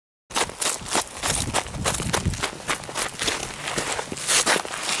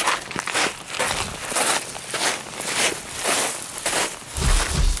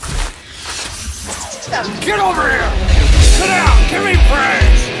Get over here! Sit down! Give me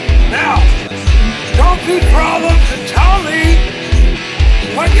praise! Now, don't be problems and tell me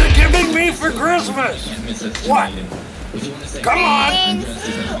what you're giving me for Christmas! What? Come on!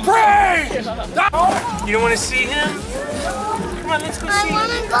 Praise! You don't want to see him? Come on, let's go see him. I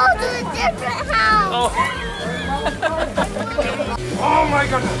want to go to a different house. Oh my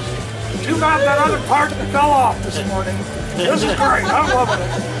goodness! Too bad that other part fell off this morning. This is great. I'm loving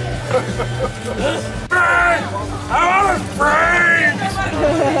it. Praise! I want to praise!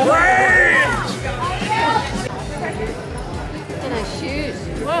 Praise! And her shoes.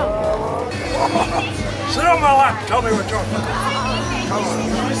 Whoa. Sit on my lap. Tell me what you're doing. Come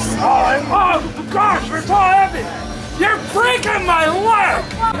on. Oh gosh, you're so heavy. You're breaking my leg.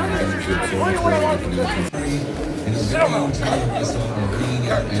 Sit on my lap.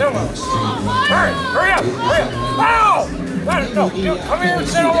 Sit on my lap. Hurry up. Ow! No, come here and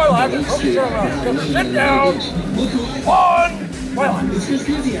sit on my lap. Sit on my lap. Sit down on my lap.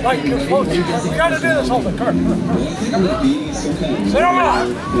 Like you're supposed to. We gotta do this whole thing. Come here. Sit on my lap.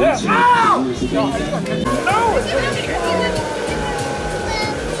 Yeah. Ow! No, it's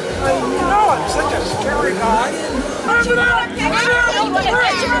no, I'm such a scary guy. Want a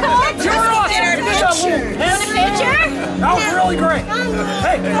picture? That was really great.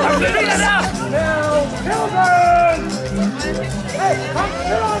 Hey, I'm getting it up. Now, children! Hey, come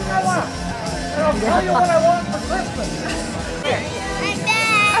sit on my lap. And I'll tell you what I want for Christmas.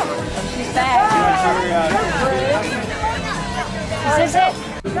 She's back. Is this it?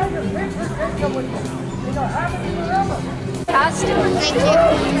 You got your picture taken with you. You know, have it in the river. Costume. Thank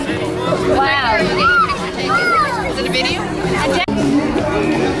you. Wow. Is it a video?